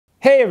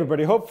Hey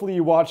everybody, hopefully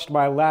you watched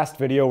my last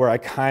video where I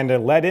kind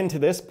of led into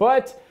this,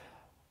 but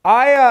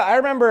I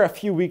remember a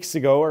few weeks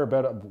ago, or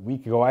about a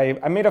week ago, I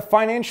made a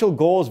financial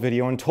goals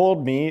video and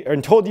told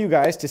you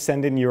guys to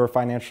send in your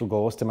financial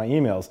goals to my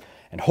emails.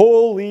 And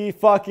holy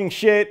fucking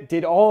shit,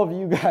 did all of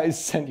you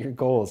guys send your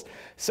goals.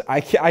 So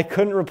I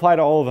couldn't reply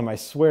to all of them, I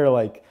swear.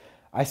 Like,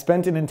 I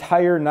spent an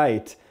entire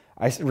night,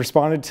 I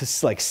responded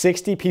to like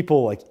 60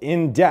 people like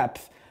in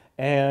depth,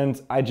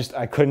 and I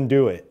couldn't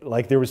do it.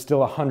 Like, there was still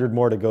 100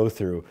 more to go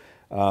through.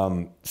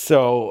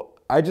 So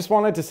I just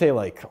wanted to say,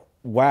 like,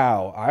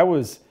 wow,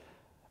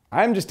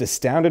 I'm just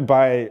astounded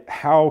by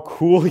how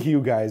cool you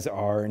guys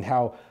are and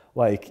how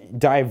like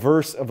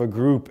diverse of a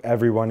group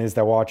everyone is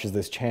that watches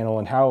this channel,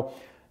 and how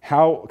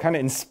kind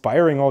of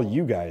inspiring all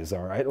you guys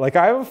are. I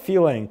have a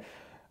feeling,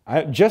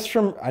 I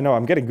know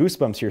I'm getting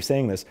goosebumps here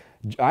saying this.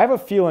 I have a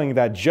feeling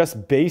that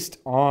just based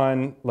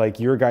on like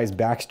your guys'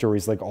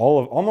 backstories, like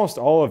almost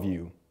all of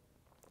you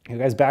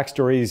guys'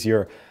 backstories,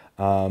 your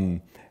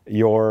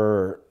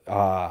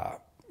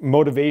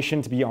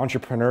motivation to be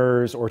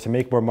entrepreneurs or to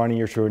make more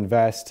money or to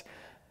invest.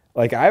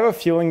 Like, I have a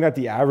feeling that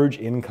the average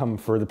income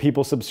for the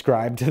people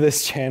subscribed to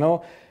this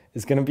channel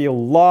is going to be a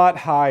lot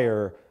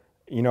higher,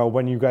 you know,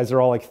 when you guys are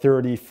all like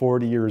 30,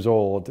 40 years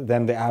old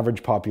than the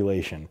average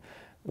population.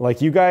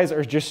 Like, you guys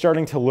are just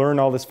starting to learn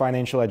all this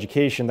financial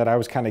education that I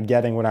was kind of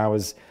getting when I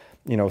was,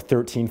 you know,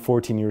 13,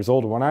 14 years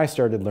old when I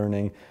started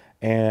learning.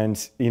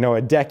 And, you know,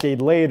 a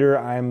decade later,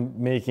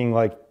 I'm making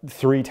like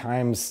 3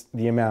 times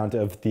the amount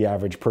of the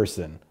average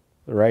person,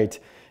 right?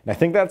 And I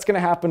think that's going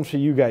to happen for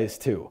you guys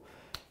too.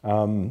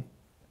 And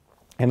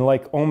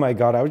like, oh my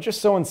God, I was just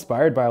so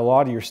inspired by a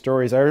lot of your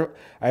stories. I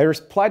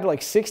replied to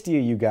like 60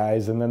 of you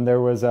guys, and then there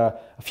was a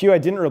few I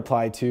didn't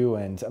reply to,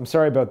 and I'm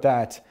sorry about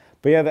that.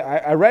 But yeah,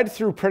 I read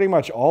through pretty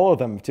much all of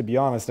them, to be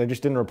honest. I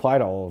just didn't reply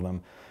to all of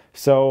them.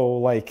 So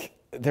like,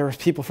 there was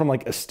people from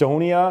like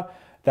Estonia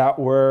that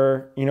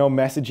were, you know,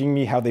 messaging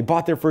me how they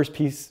bought their first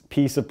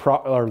piece of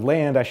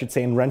land, I should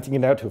say, and renting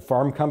it out to a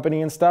farm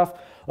company and stuff.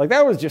 Like,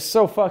 that was just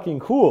so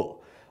fucking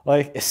cool.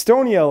 Like,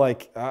 Estonia,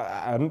 like,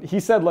 he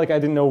said, like, I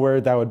didn't know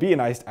where that would be,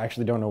 and I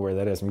actually don't know where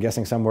that is. I'm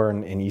guessing somewhere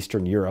in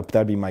Eastern Europe.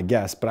 That'd be my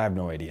guess, but I have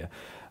no idea.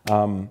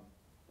 Yeah,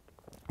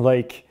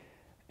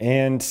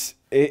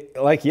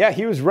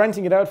 he was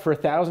renting it out for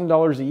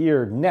 $1,000 a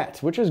year net,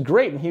 which is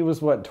great. And he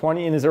was, what,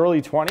 20, in his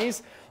early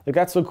 20s? Like,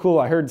 that's so cool.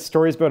 I heard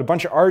stories about a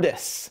bunch of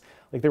artists.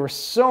 Like, there were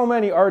so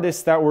many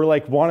artists that were,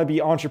 like, wannabe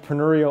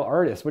entrepreneurial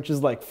artists, which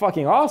is, like,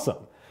 fucking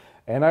awesome.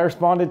 And I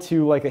responded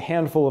to like a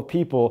handful of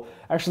people,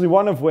 actually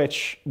one of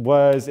which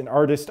was an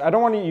artist. I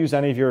don't want to use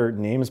any of your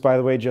names, by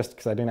the way, just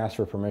because I didn't ask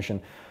for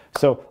permission.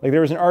 So like,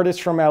 there was an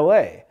artist from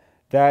LA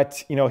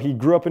that, you know, he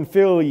grew up in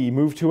Philly,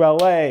 moved to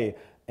LA,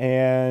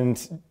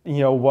 and, you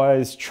know,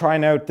 was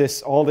trying out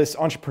all this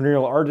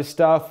entrepreneurial artist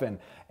stuff, and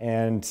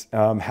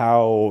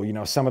how, you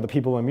know, some of the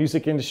people in the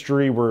music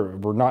industry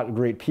were not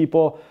great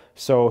people.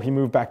 So he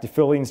moved back to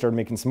Philly and started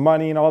making some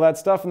money and all that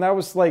stuff. And that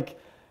was like,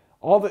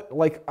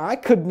 I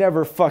could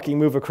never fucking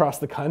move across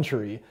the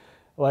country.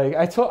 Like,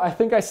 I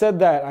think I said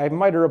that, I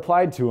might have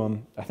replied to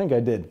him. I think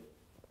I did.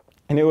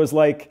 And it was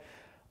like,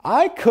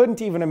 I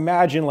couldn't even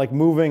imagine like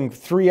moving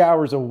 3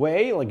 hours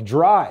away, like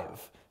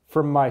drive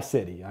from my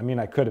city. I mean,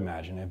 I could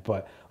imagine it,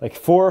 but like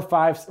 4 or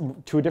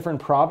 5 to a different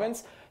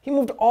province. He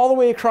moved all the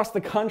way across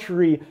the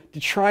country to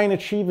try and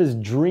achieve his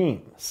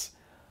dreams.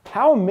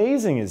 How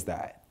amazing is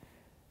that?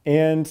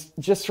 And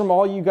just from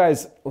all you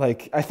guys,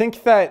 like, I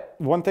think that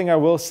one thing I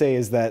will say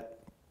is that,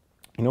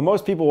 you know,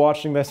 most people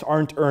watching this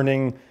aren't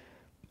earning,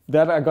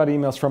 that I got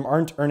emails from,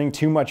 aren't earning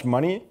too much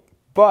money,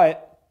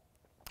 but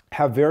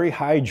have very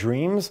high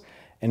dreams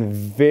and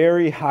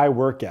very high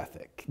work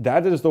ethic.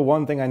 That is the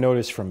one thing I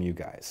noticed from you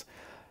guys.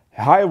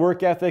 High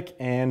work ethic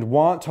and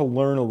want to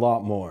learn a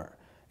lot more.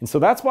 And so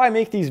that's why I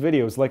make these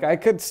videos. Like, I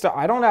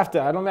don't have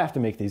to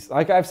make these,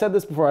 like I've said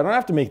this before, I don't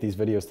have to make these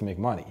videos to make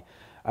money.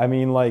 I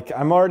mean, like,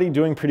 I'm already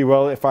doing pretty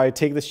well if I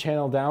take this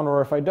channel down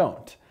or if I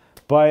don't.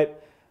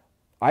 But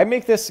I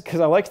make this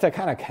because I like to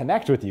kind of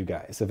connect with you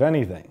guys, if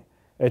anything.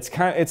 It's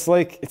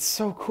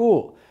so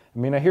cool. I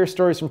mean, I hear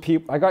stories from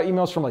people. I got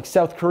emails from like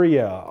South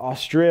Korea,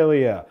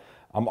 Australia,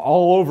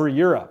 all over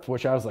Europe,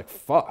 which I was like,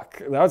 fuck.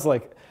 That was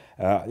like,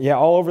 yeah,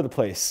 all over the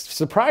place.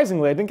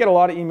 Surprisingly, I didn't get a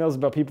lot of emails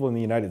about people in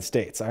the United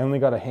States. I only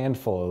got a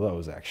handful of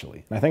those,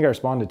 actually. And I think I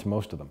responded to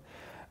most of them.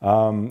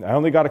 I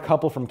only got a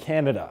couple from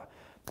Canada,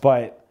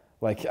 but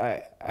like,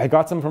 I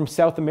got some from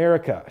South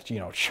America, you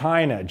know,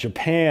 China,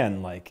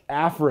 Japan, like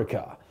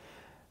Africa.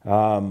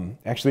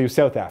 Actually, it was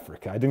South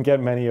Africa. I didn't get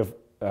many of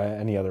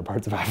any other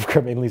parts of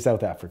Africa, mainly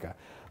South Africa.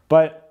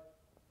 But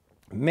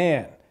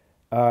man,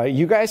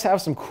 you guys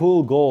have some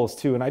cool goals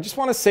too. And I just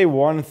want to say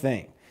one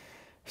thing.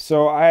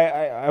 So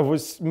I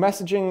was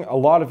messaging a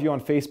lot of you on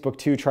Facebook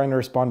too, trying to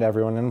respond to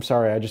everyone. And I'm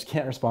sorry, I just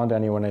can't respond to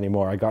anyone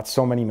anymore. I got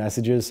so many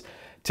messages.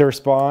 To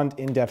respond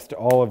in depth to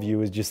all of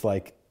you is just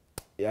like,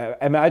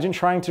 imagine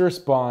trying to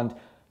respond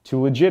to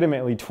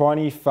legitimately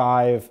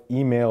 25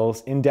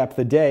 emails in depth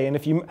a day. And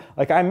if you,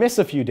 like, I miss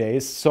a few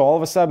days, so all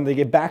of a sudden they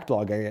get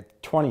backlogged. I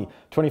get 20,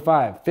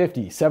 25,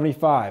 50,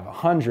 75,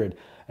 100.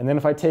 And then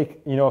if I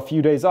take, you know, a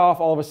few days off,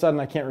 all of a sudden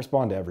I can't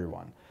respond to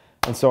everyone.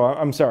 And so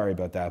I'm sorry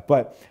about that.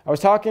 But I was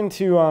talking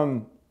to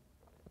a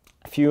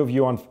few of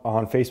you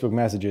on Facebook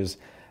messages,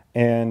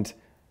 and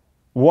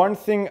one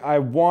thing I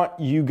want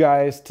you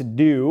guys to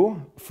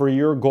do for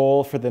your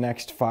goal for the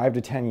next 5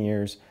 to 10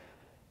 years,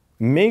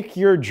 make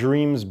your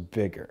dreams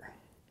bigger.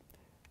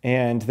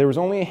 And there was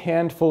only a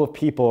handful of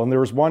people, and there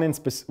was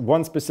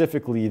one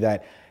specifically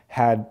that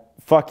had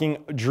fucking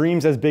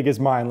dreams as big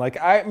as mine.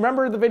 Like, I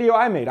remember the video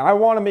I made. I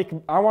want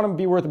to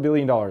be worth $1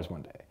 billion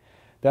one day.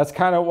 That's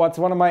kind of what's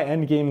one of my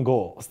end game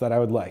goals that I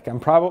would like. I'm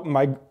probably,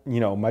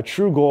 my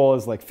true goal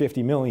is like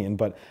 50 million,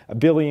 but $1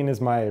 billion is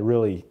my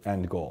really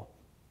end goal.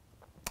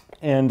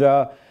 And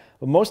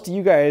most of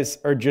you guys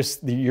are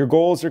just, your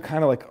goals are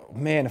kind of like, oh,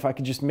 man, if I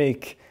could just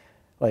make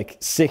like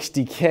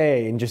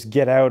 60K and just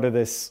get out of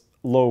this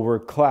lower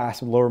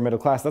middle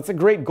class, that's a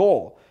great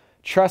goal.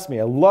 Trust me,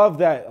 I love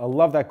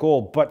that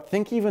goal, but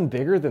think even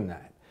bigger than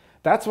that.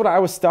 That's what I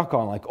was stuck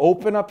on. Like,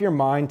 open up your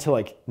mind to,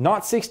 like,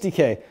 not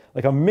 60K,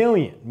 like $1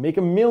 million, make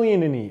 $1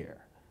 million in a year.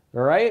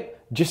 All right?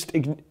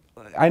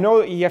 I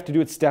know you have to do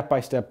it step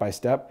by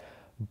step,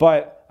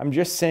 but I'm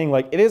just saying,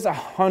 like, it is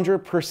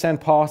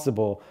 100%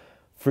 possible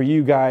for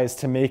you guys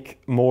to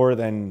make more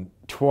than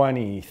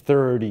 $20,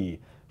 $30,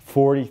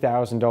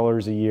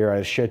 $40,000 a year at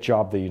a shit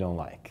job that you don't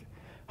like.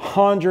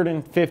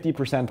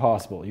 150%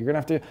 possible. You're gonna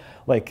have to,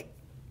 like,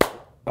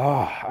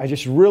 I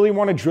just really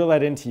want to drill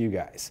that into you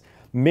guys.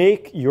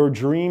 Make your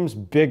dreams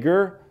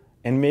bigger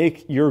and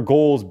make your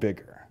goals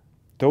bigger.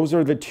 Those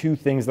are the two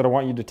things that I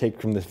want you to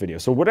take from this video.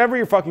 So whatever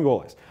your fucking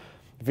goal is,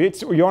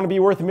 if you want to be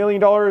worth $1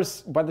 million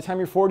by the time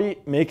you're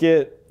 40, make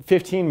it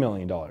 $15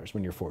 million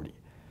when you're 40.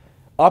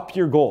 Up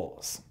your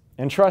goals.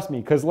 And trust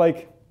me, because,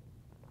 like,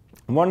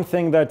 one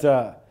thing that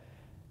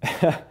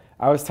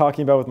I was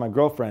talking about with my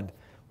girlfriend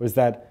was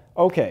that,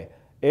 okay,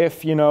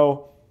 if, you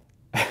know,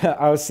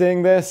 I was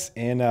saying this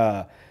in,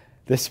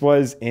 this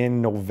was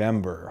in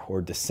November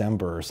or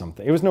December or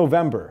something. It was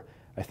November,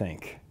 I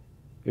think.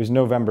 It was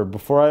November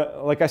before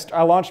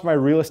I launched my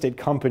real estate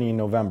company in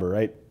November,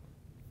 right?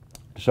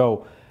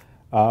 So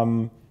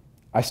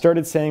I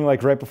started saying,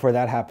 like, right before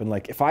that happened,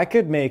 like, if I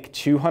could make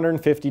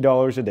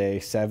 $250 a day,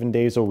 7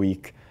 days a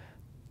week,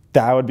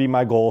 that would be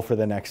my goal for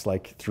the next,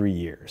 like, 3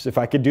 years. If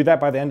I could do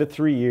that by the end of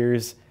 3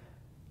 years,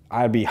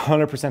 I'd be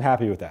 100%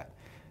 happy with that.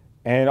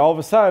 And all of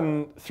a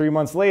sudden, 3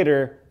 months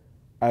later,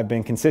 I've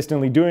been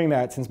consistently doing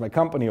that since my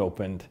company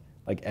opened,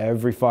 like,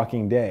 every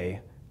fucking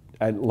day.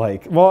 No,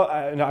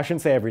 I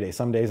shouldn't say every day.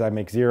 Some days I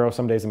make zero,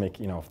 some days I make,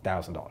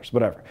 $1,000,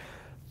 whatever.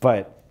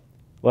 But,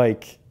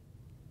 like,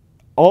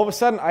 all of a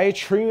sudden I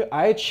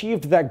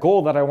achieved that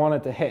goal that I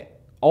wanted to hit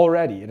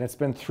already, and it's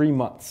been 3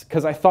 months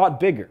because I thought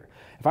bigger.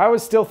 If I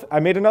was still, I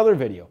made another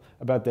video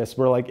about this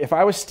where, like, if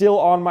I was still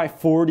on my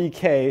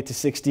 40K to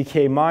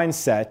 60K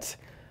mindset,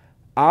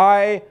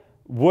 I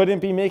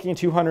wouldn't be making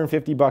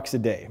 $250 a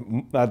day,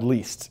 at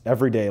least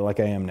every day like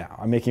I am now.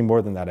 I'm making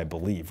more than that, I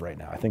believe, right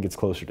now. I think it's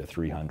closer to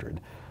 300,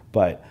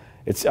 but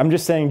I'm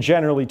just saying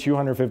generally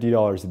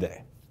 $250 a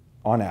day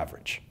on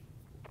average.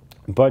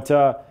 But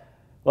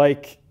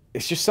like,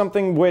 it's just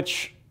something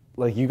which,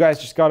 like, you guys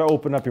just got to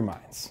open up your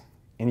minds,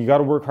 and you got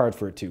to work hard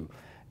for it too.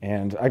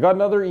 And I got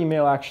another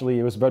email, actually.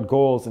 It was about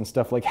goals and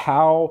stuff, like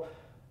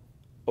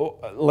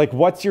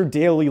what's your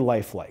daily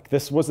life like?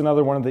 This was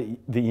another one of the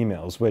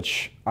emails,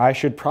 which I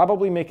should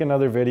probably make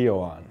another video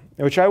on,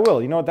 which I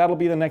will. You know what? That'll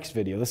be the next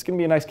video. This is going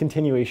to be a nice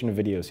continuation of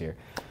videos here.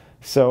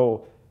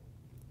 So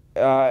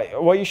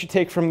what you should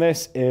take from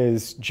this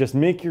is just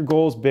make your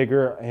goals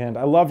bigger. And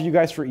I love you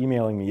guys for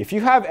emailing me. If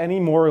you have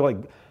any more, like,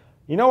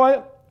 you know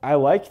what I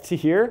like to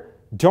hear?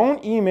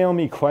 Don't email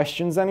me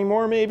questions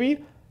anymore,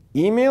 maybe.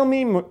 Email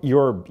me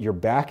your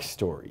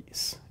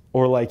backstories,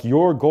 or, like,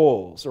 your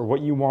goals, or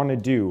what you want to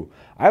do.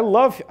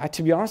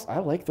 To be honest, I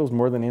like those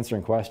more than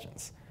answering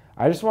questions.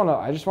 I just want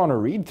to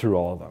read through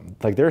all of them.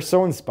 Like, they're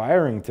so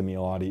inspiring to me,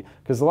 a lot of you,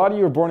 because a lot of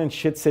you are born in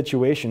shit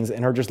situations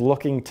and are just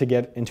looking to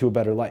get into a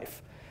better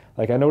life.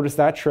 Like, I noticed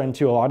that trend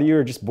too. A lot of you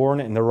are just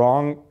born at the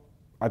wrong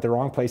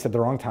place at the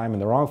wrong time, in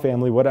the wrong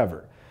family,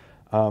 whatever.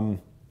 And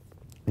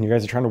you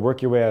guys are trying to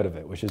work your way out of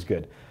it, which is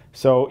good.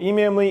 So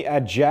email me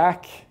at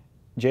Jack,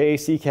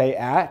 J-A-C-K,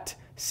 at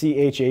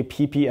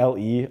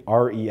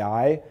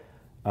C-H-A-P-P-L-E-R-E-I,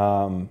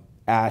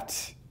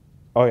 at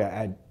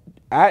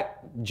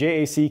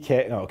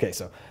J-A-C-K. Oh, okay,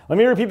 so let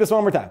me repeat this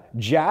one more time.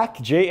 Jack,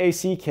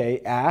 J-A-C-K,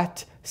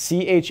 at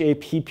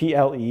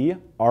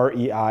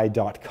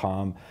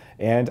CHAPPLEREI.com.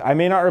 And I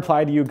may not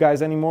reply to you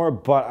guys anymore,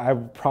 but I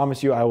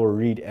promise you I will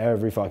read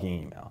every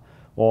fucking email.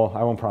 Well,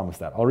 I won't promise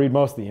that. I'll read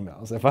most of the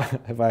emails if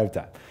I have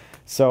time.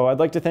 So I'd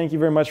like to thank you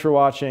very much for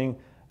watching.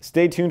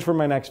 Stay tuned for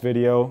my next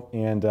video,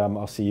 and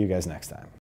I'll see you guys next time.